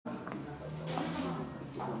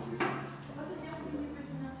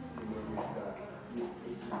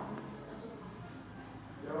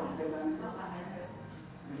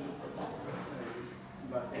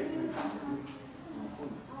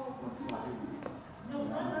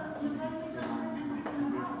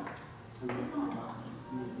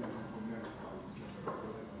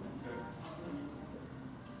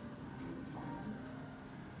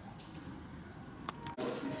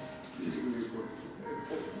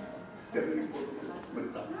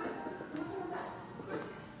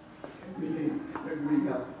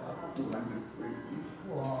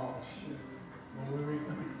Wow, shit.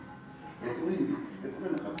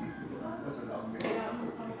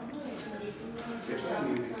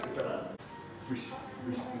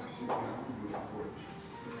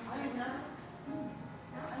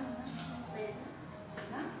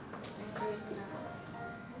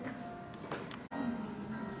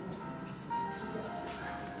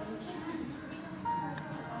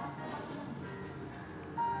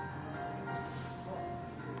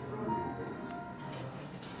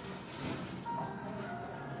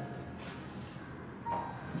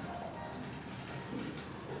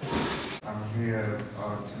 I'm here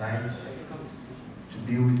tonight to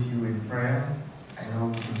be with you in prayer. I know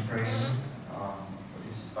we've been praying for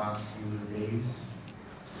these past few days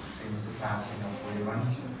since the passing of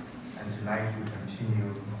Raymond, and tonight we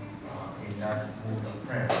continue in that mood of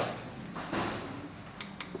prayer.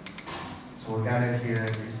 So we're gathered here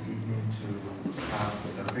this evening to have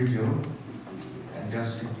a vigil, and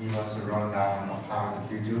just to give us a rundown of how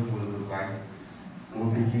the vigil will look like,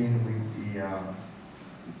 we'll begin with the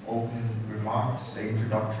opening remarks, the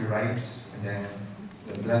introductory rites, and then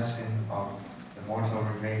the blessing of the mortal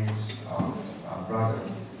remains of our brother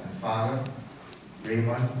and father,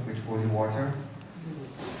 Raymond, with holy water,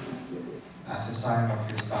 as a sign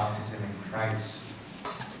of his baptism in Christ.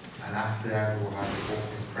 And after that, we'll have the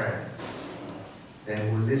opening prayer.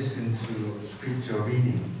 Then we'll listen to scripture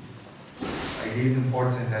reading. It is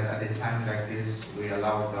important that at a time like this, we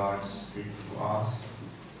allow God to speak to us.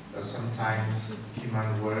 But sometimes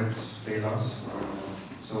human words fail us.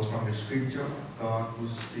 So from the scripture, God will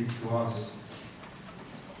speak to us.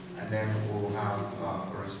 And then we'll have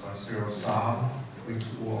a responsorial psalm, which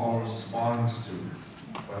we'll all respond to.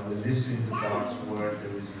 When we listen to God's word,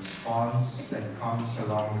 there is a response that comes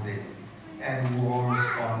along with it. And we'll all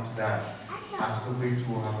respond to that. After which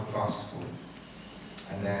we'll have a gospel.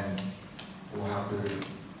 And then we'll have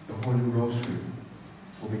the Holy Rosary.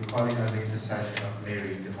 We'll be calling on the intercession of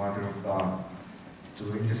Mary, the Mother of God, to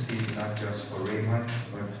intercede not just for Raymond,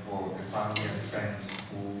 but for the family and friends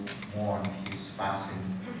who mourn his passing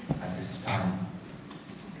at this time.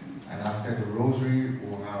 And after the Rosary,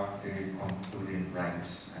 we'll have the concluding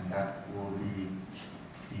rites, and that will be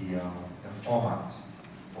the format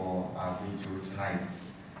for our vigil tonight.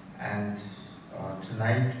 And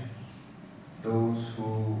tonight, those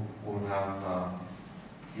who will have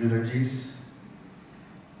eulogies,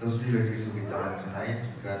 those eulogies will be done tonight,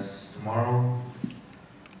 because tomorrow,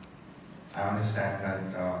 I understand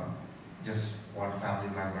that just one family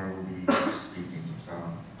member will be speaking. So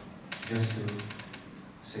just to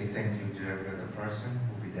say thank you to every other person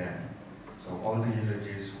who will be there. So all the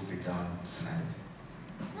eulogies will be done tonight.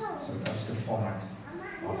 So that's the format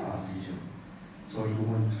of our vigil. So you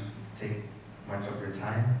won't take much of your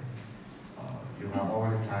time. You have all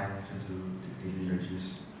the time to do the eulogies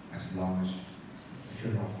as long as you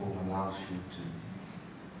know who allows you to.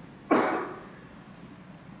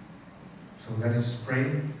 So let us pray.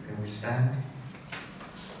 Can we stand?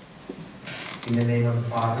 In the name of the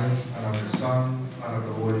Father, and of the Son, and of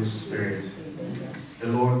the Holy Spirit. The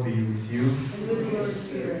Lord be with you. And with your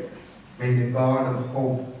spirit. May the God of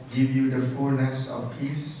hope give you the fullness of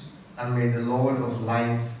peace, and may the Lord of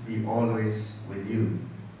life be always with you.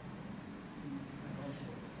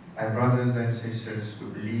 My brothers and sisters, we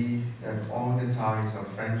believe that all the ties of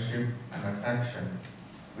friendship and affection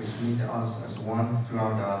which meet us as one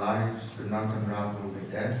throughout our lives do not unravel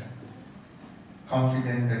with death.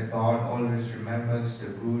 Confident that God always remembers the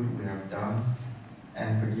good we have done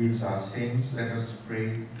and forgives our sins, let us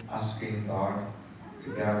pray, asking God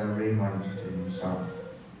to gather Raymond to himself.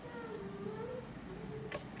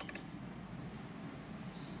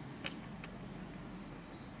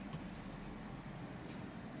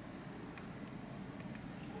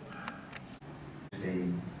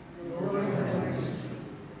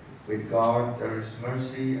 With God there is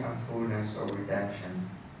mercy and fullness of redemption,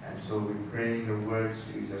 and so we pray in the words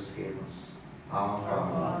Jesus gave us. Our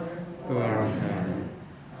Father, who art in heaven,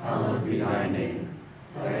 hallowed be thy name.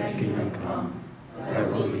 Thy kingdom come, thy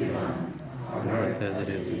will be done, on earth as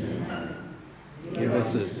it is in heaven. Give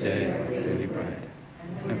us this day our daily bread,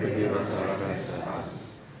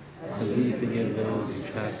 we forgive those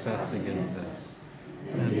who trespass against us.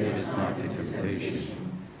 And lead us not to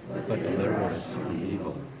temptation, but deliver us from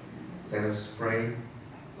evil. Let us pray.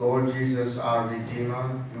 Lord Jesus, our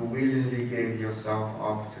Redeemer, you willingly gave yourself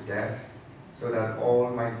up to death, so that all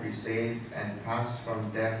might be saved and pass from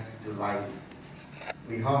death to life.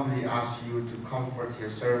 We humbly ask you to comfort your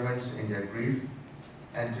servants in their grief,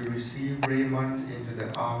 and to receive Raymond into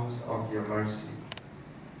the arms of your mercy.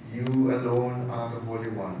 You alone are the Holy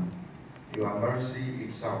One. You are mercy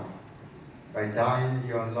itself. By dying,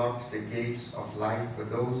 you unlocked the gates of life for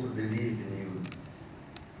those who believe in you.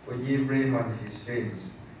 Forgive Raymond his sins,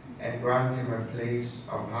 and grant him a place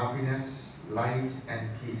of happiness, light, and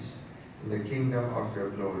peace in the kingdom of your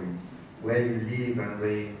glory, where you live and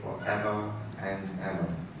reign forever and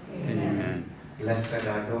ever. Amen. Blessed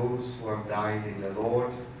are those who have died in the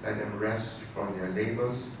Lord. Let them rest from their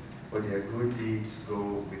labors, for their good deeds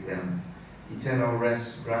go with them. Eternal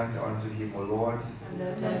rest grant unto him, O Lord. And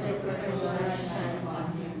let the perfect light shine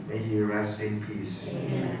upon him. May he rest in peace.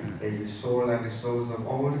 Amen. May his soul and the souls of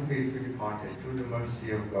all the faithful departed, through the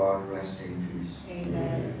mercy of God, rest in peace.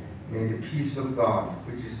 Amen. May the peace of God,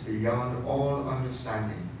 which is beyond all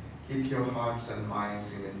understanding, keep your hearts and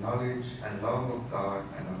minds in the knowledge and love of God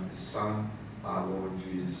and of his Son, our Lord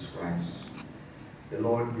Jesus Christ. The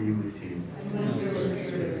Lord be with you. And with your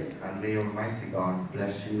spirit. And may Almighty God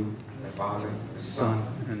bless you, the Father, the Son,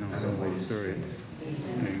 Son, and the Holy Spirit.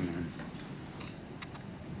 Amen.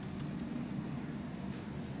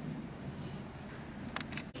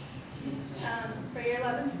 For your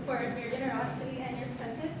love and support, your generosity, and your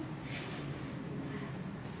presence.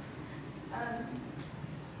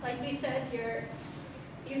 Like we said,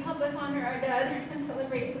 you help us honor our dad and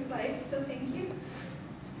celebrate his life, so thank you.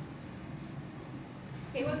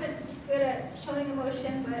 He wasn't good at showing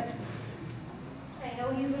emotion, but I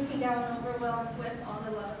know he's looking down and overwhelmed with all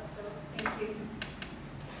the love, so thank you.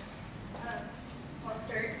 I'll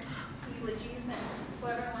start eulogies, and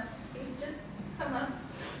whoever wants to speak, just come up.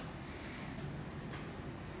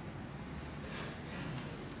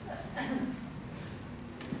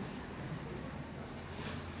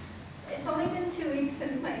 It's only been 2 weeks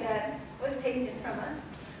since my dad was taken from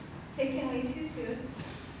us, taken way too soon.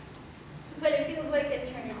 But it feels like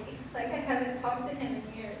eternity, like I haven't talked to him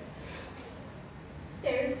in years.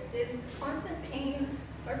 There's this constant pain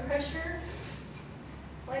or pressure,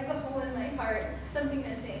 like a hole in my heart, something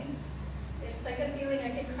missing. It's like a feeling I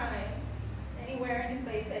could cry anywhere, any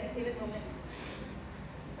place, at any given moment.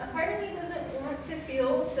 A part of me doesn't want to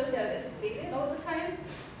feel so devastated all the time.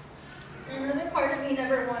 Another part of me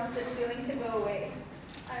never wants this feeling to go away.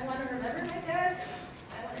 I want to remember my dad.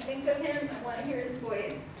 I want to think of him. I want to hear his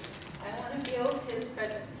voice. I want to feel his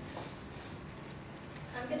presence.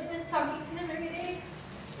 I'm going to miss talking to him every day,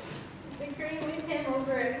 bickering with him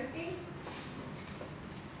over everything.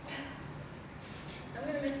 I'm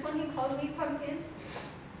going to miss when he calls me pumpkin.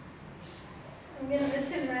 I'm going to miss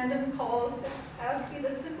his random calls to ask you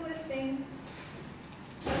the simplest things.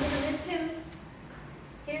 I'm going to miss him,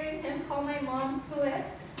 hearing him call my mom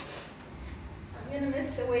Colette. I'm going to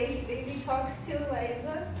miss the way he baby talks to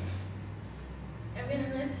Eliza. I'm going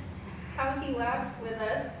to miss how he laughs with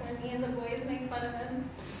us when me and the boys make fun of him.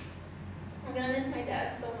 I'm going to miss my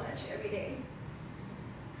dad so much every day.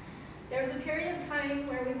 There was a period of time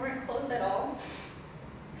where we weren't close at all.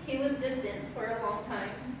 He was distant for a long time.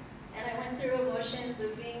 And I went through emotions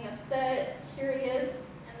of being upset, curious,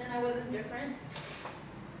 and then I was indifferent.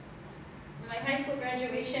 My high school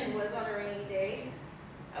graduation was on a rainy day.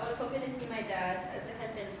 I was hoping to see my dad, as it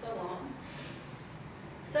had been so long.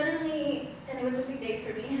 Suddenly, and it was a big day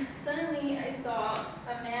for me, suddenly I saw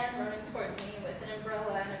a man running towards me with an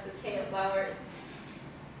umbrella and a bouquet of flowers.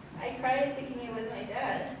 I cried thinking it was my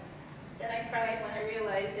dad. Then I cried when I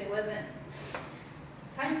realized it wasn't.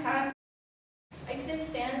 Time passed. I couldn't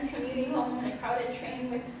stand commuting home in a crowded train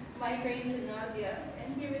with migraines and nausea,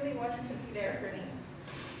 and he really wanted to be there for me.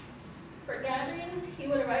 For gatherings, he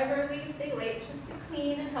would arrive early, stay late just to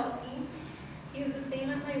clean and help me. He was the same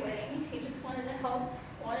at my wedding. He just wanted to help,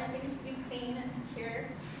 wanted things to be clean and secure.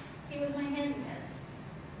 He was my handyman.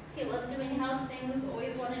 He loved doing house things,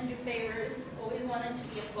 always wanted to do favors, always wanted to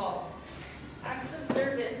be involved. Acts of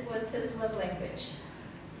service was his love language.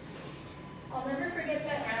 I'll never forget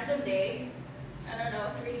that random day. I don't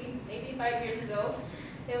know, 3, maybe 5 years ago.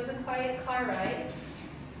 It was a quiet car ride,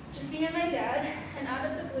 just me and my dad, and out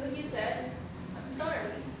of the blue he said, "I'm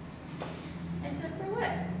sorry." I said, "For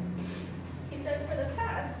what?" He said, "For the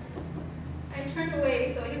past." I turned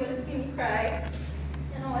away so he wouldn't see me cry,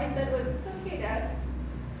 and all I said was, "It's okay, Dad."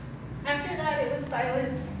 After that, it was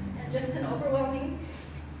silence and just an overwhelming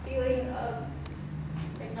feeling of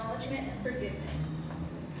acknowledgement and forgiveness.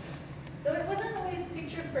 So it wasn't always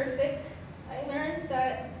picture perfect. I learned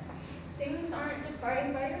that things aren't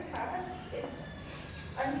defined by your past. It's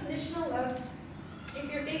unconditional love.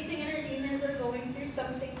 If you're facing inner demons or going through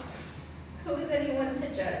something, who is anyone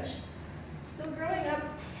to judge? So growing up,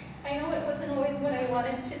 I know it wasn't always what I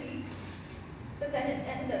wanted to be, but then it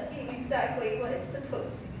ended up being exactly what it's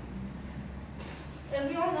supposed to be. As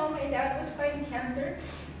we all know, my dad was fighting cancer.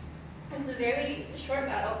 It was a very short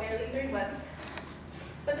battle, barely 3 months.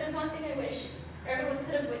 But there's one thing I wish everyone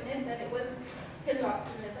could have witnessed, and it was his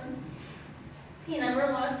optimism. He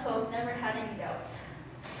never lost hope, never had any doubts.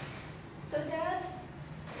 So Dad,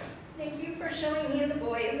 thank you for showing me and the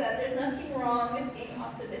boys that there's nothing wrong with being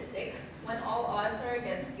optimistic when all odds are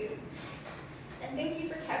against you. And thank you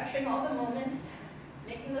for capturing all the moments,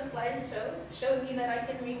 making the slideshow, showed me that I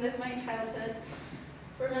can relive my childhood,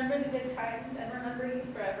 remember the good times, and remember you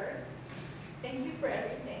forever. Thank you for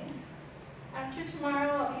everything. After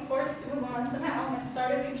tomorrow, I'll be forced to move on somehow and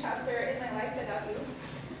start a new chapter in my life without you.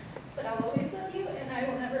 But I'll always love you, and I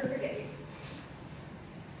will never forget you.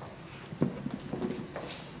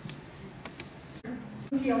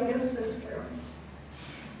 His youngest sister.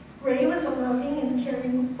 Ray was a loving and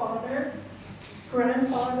caring father,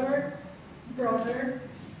 grandfather, brother,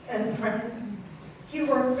 and friend. He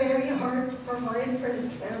worked very hard to provide for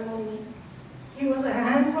his family. He was a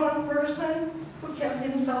hands-on person who kept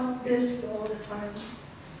himself busy all the time.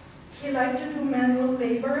 He liked to do manual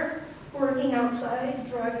labor, working outside,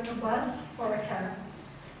 driving a bus or a cab.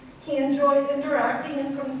 He enjoyed interacting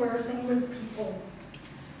and conversing with people.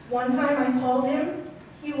 One time I called him.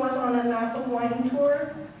 He was on a Napa wine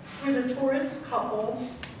tour with a tourist couple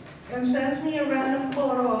and sends me a random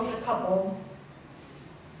photo of the couple.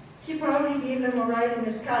 He probably gave them a ride in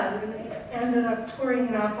his cab and ended up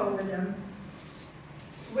touring Napa with them.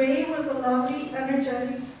 Ray was a lively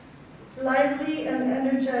and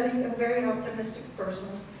energetic and very optimistic person.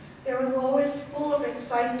 There was always full of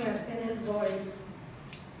excitement in his voice.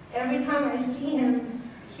 Every time I see him,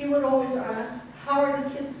 he would always ask, "How are the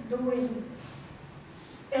kids doing?"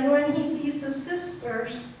 And when he sees the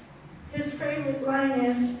sisters, his favorite line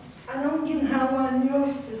is, "I don't ginhawa on your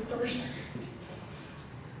sisters."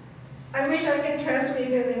 I wish I could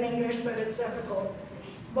translate it in English, but it's difficult.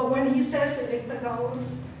 But when he says it in Tagalog,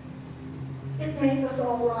 it makes us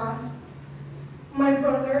all laugh. My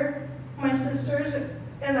brother, my sisters,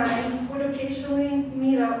 and I would occasionally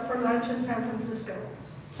meet up for lunch in San Francisco.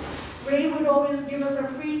 Ray would always give us a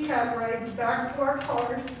free cab ride back to our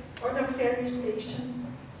cars or the ferry station.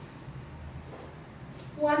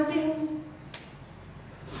 One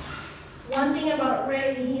thing about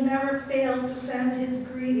Ray, he never failed to send his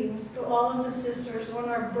greetings to all of the sisters on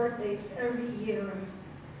our birthdays every year.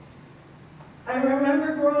 I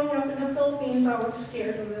remember growing up in the Philippines, I was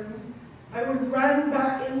scared of him. I would run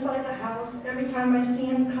back inside the house every time I see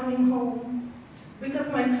him coming home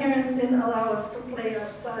because my parents didn't allow us to play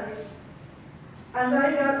outside. As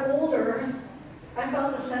I got older, I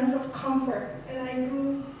felt a sense of comfort and I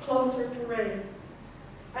grew closer to Ray.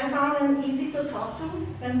 I found him easy to talk to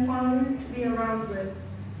and fun to be around with.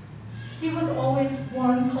 He was always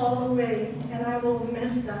one call away, and I will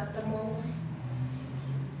miss that the most.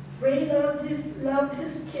 Ray loved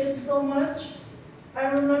his kids so much. I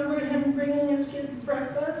remember him bringing his kids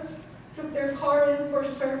breakfast, took their car in for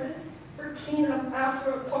service, or cleanup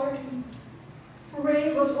after a party.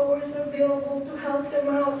 Ray was always available to help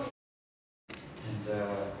them out. And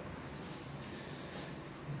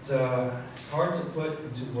it's hard to put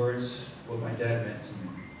into words what my dad meant to me,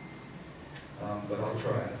 but I'll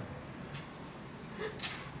try.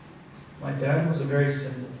 My dad was a very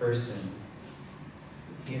simple person.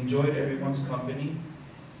 He enjoyed everyone's company,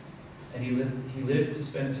 and he lived to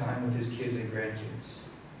spend time with his kids and grandkids.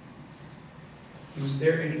 He was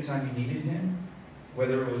there anytime you needed him,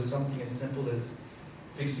 whether it was something as simple as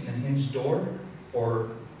fixing a hinged door,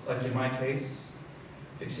 or, like in my case,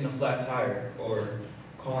 fixing a flat tire, or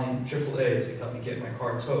calling AAA to help me get my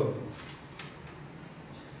car towed.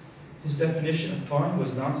 His definition of fun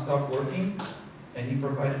was non-stop working, and he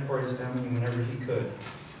provided for his family whenever he could.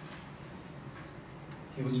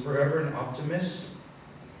 He was forever an optimist.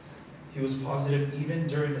 He was positive even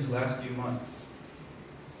during his last few months,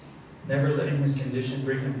 never letting his condition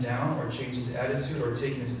bring him down or change his attitude or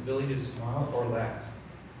taking his ability to smile or laugh.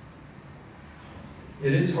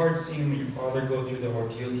 It is hard seeing your father go through the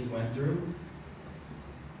ordeal he went through,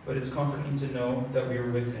 but it's comforting to know that we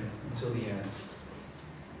were with him until the end.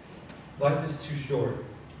 Life is too short.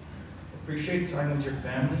 Appreciate time with your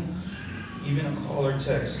family, even a call or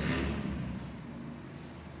text.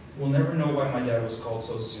 We'll never know why my dad was called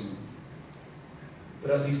so soon.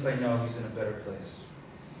 but at least I know he's in a better place.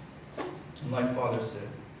 And like Father said,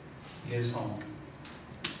 he is home.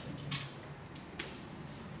 Thank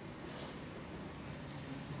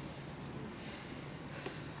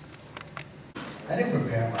you. I didn't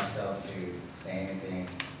prepare myself to say anything.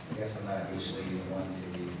 I guess I'm not usually the one to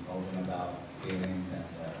be open about feelings and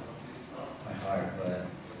my heart, but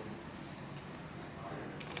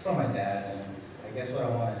it's for my dad, and I guess what I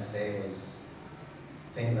wanted to say was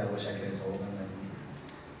things I wish I could have told him, and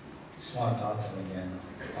just want to talk to him again.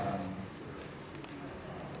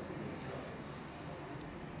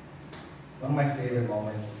 One of my favorite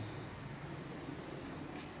moments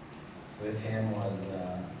with him was,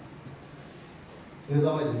 he was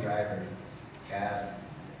always a driver, cab,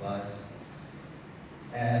 bus,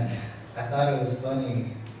 and I thought it was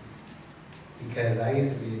funny because I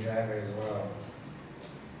used to be a driver as well.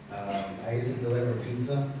 I used to deliver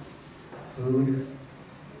pizza, food,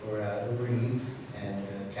 for Uber Eats and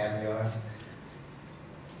Caviar,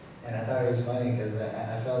 and I thought it was funny because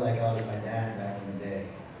I felt like I was my dad back in the day,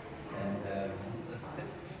 and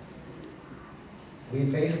we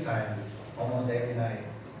FaceTime almost every night,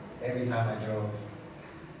 every time I drove,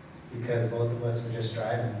 because both of us were just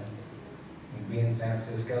driving. We'd be in San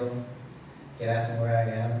Francisco, he'd ask me where I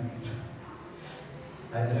am.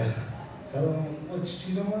 I'd tell him what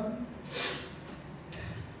street I'm on,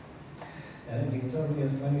 and then he'd tell me a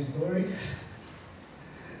funny story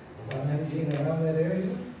about him being around that area.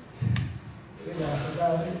 We'd laugh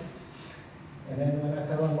about it. And then when I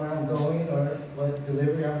tell him where I'm going or what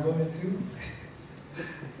delivery I'm going to,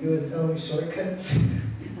 he would tell me shortcuts.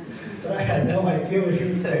 But I had no idea what he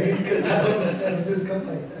was saying because I don't know San Francisco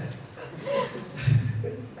like that.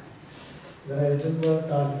 But I just love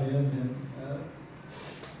talking to him, and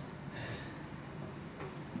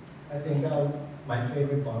I think that was my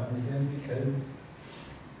favorite bond with him because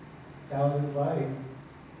that was his life.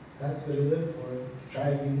 That's what he lived for,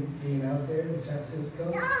 driving, being out there in San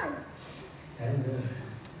Francisco. And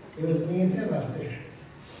it was me and him out there.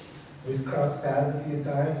 We crossed paths a few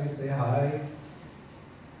times, we say hi.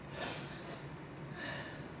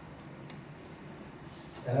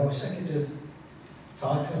 And I wish I could just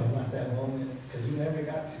talk to him about that moment, because we never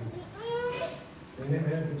got to. We never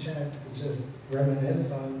had the chance to just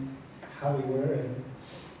reminisce on how we were and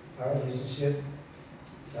our relationship.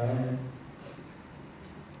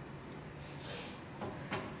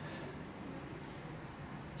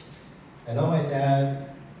 I know my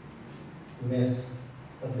dad missed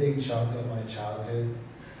a big chunk of my childhood,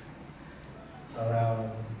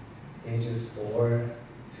 around ages 4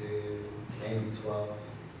 to maybe 12.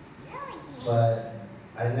 But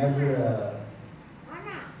I never,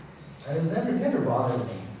 it never bothered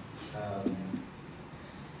me.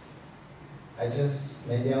 I just,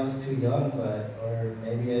 maybe I was too young, or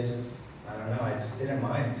maybe I don't know, I just didn't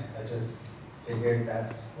mind. I just figured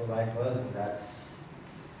that's what life was, and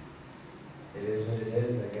it is what it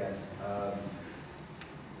is, I guess.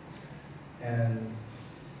 And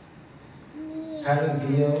having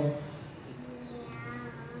Theo,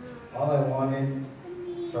 all I wanted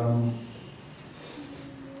from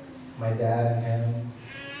my dad and him,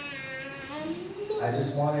 I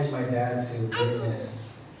just wanted my dad to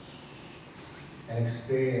witness and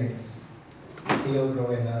experience Theo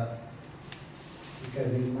growing up,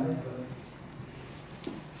 because he's my son.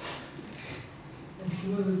 And he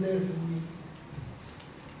wasn't there for me.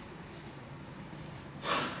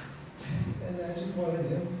 And I just wanted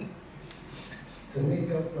him to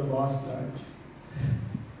make up for lost time.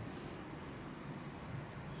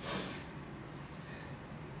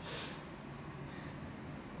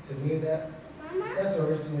 To me, that's what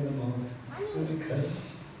hurts me the most,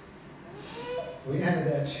 because we had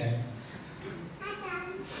that chance.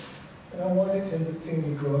 And I wanted him to see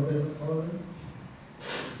me grow up as a father,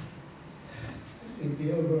 to see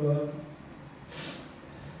Theo grow up.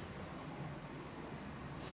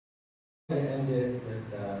 I'm going to end it with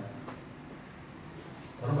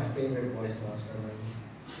one of my favorite voicemails from him.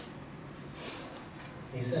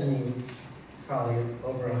 He sent me probably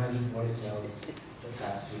over 100 voicemails the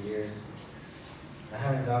past few years. I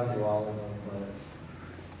haven't gone through all of them, but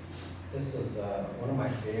this was one of my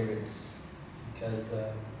favorites because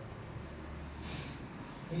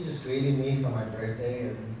he just greeted me for my birthday,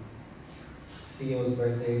 and Theo's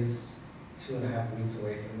birthday's 2.5 weeks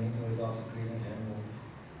away from me, so he's also greeting him.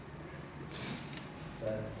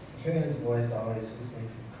 But hearing his voice always just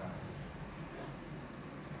makes me cry.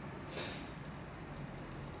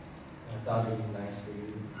 I thought it would be nice for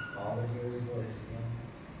you all to hear his voice again.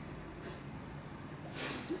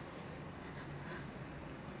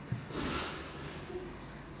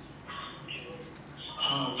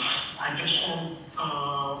 I just want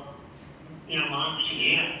Yeah, Mom,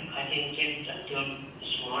 yeah, I didn't get that until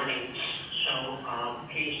this morning. So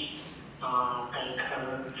please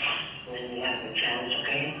concur when you have the chance,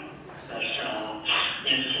 okay? Because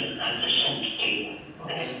this is I'm just sent to you.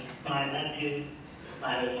 Okay? I love you.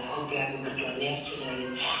 I hope you had a good one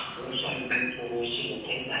yesterday. We're celebrating we see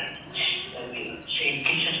you tonight. Love you. Say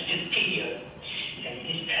kisses to Tia. And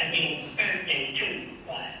he's having a birthday too.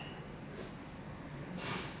 Bye.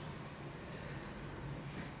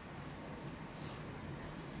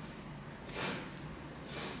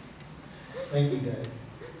 Thank you, guys.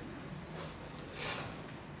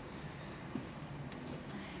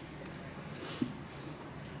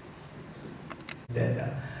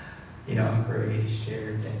 That Uncle Ray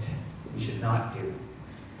shared that we should not do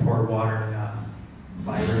pour water in a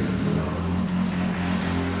fire.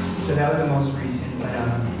 So that was the most recent. But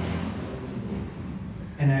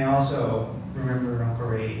and I also remember Uncle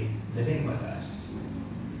Ray living with us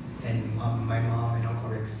in my mom and Uncle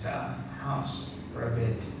Rick's house for a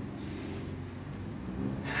bit.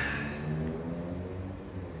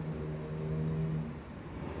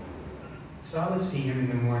 So I would see him in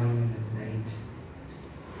the morning and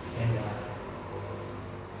at night.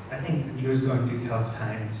 And I think he was going through tough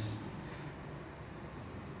times.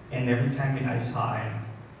 And every time I saw him,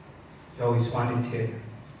 he always wanted to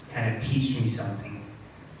kind of teach me something.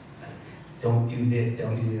 Like, don't do this,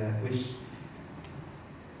 don't do that, which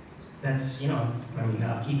that's,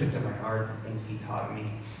 I'll keep it to my heart, the things he taught me.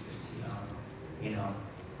 Just,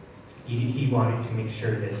 he wanted to make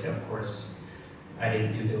sure that, of course, I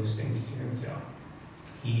didn't do those things too.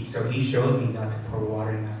 So he showed me not to pour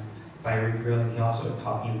water in the fiery grill, and he also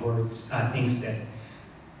taught me things that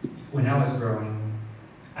when I was growing,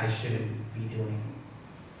 I shouldn't be doing.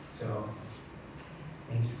 So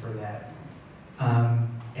thank you for that. And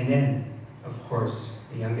then, of course,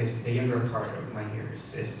 the younger part of my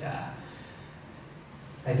years is,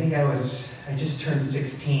 I think I just turned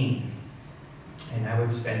 16, and I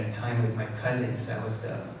would spend time with my cousins. I was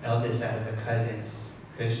the eldest out of the cousins,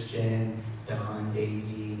 Christian, Don,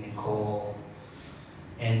 Daisy, Nicole,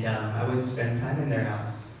 and I would spend time in their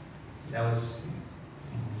house. That was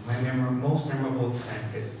my most memorable time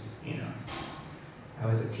because, I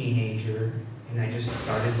was a teenager and I just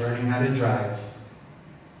started learning how to drive.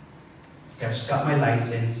 I just got my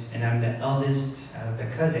license and I'm the eldest out of the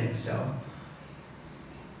cousins, so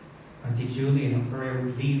Auntie Julie and Uncle Ray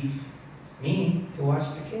would leave me to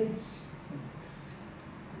watch the kids.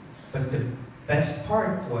 But the best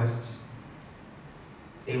part was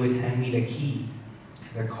they would hand me the key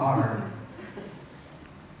to the car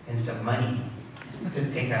and some money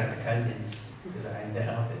to take out the cousins because I'm the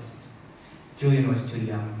eldest. Julian was too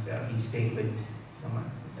young, so he stayed with someone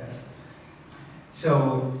like that.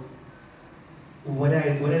 So what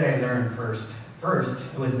did I learn first?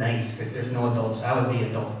 First, it was nice because there's no adults. I was the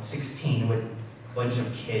adult, 16, with a bunch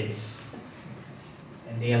of kids.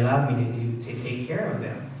 And they allowed me to take care of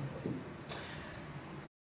them.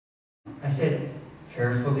 I said,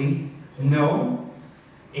 carefully, no,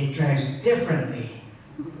 it drives differently.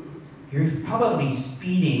 You're probably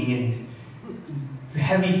speeding and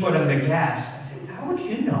heavy foot on the gas. I said, how would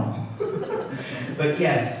you know? But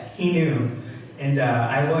yes, he knew. And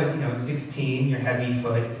I was, 16, you're heavy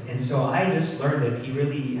foot. And so I just learned that he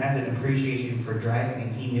really has an appreciation for driving,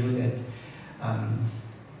 and he knew that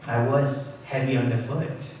I was heavy on the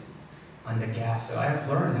foot, on the gas. So I've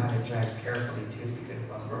learned how to drive carefully too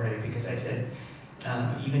because I said,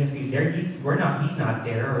 even if he's not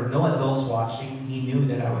there, or no adults watching, he knew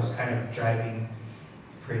that I was kind of driving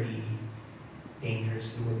pretty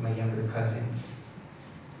dangerously with my younger cousins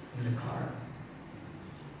in the car.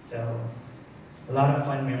 So a lot of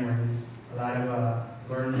fun memories, a lot of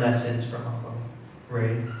learned lessons from Uncle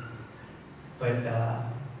Ray. But I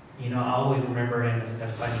always remember him as the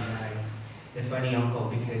funny guy, the funny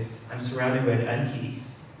uncle, because I'm surrounded with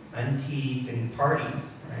aunties and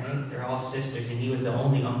parties, right? They're all sisters, and he was the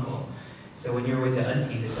only uncle. So when you're with the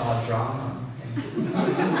aunties, it's all drama, and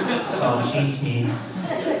it's all chismes,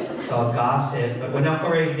 it's all gossip. But when Uncle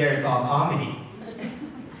Ray's there, it's all comedy.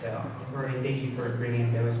 So, Uncle Ray, thank you for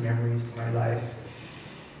bringing those memories to my life.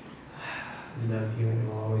 We love you, and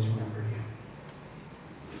we'll always remember you.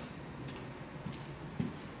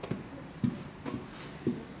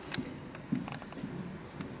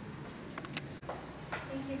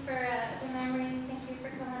 Thank you for the memories. Thank you for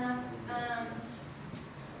coming up.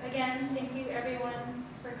 Again, thank you everyone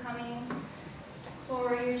for coming,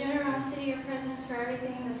 for your generosity, your presence, for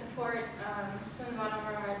everything, the support from the bottom of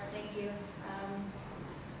our hearts. Thank you.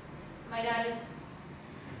 My dad is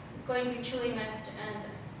going to be truly missed, and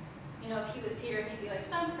if he was here, he'd be like,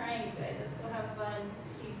 stop crying, you guys, let's go have fun.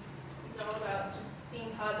 He's all about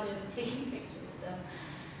positive and taking pictures. So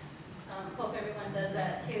hope everyone does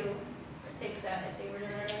that too, or takes that if they were to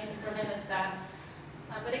learn anything from him, it's that.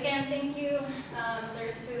 But again, thank you.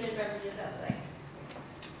 There's food and beverages outside.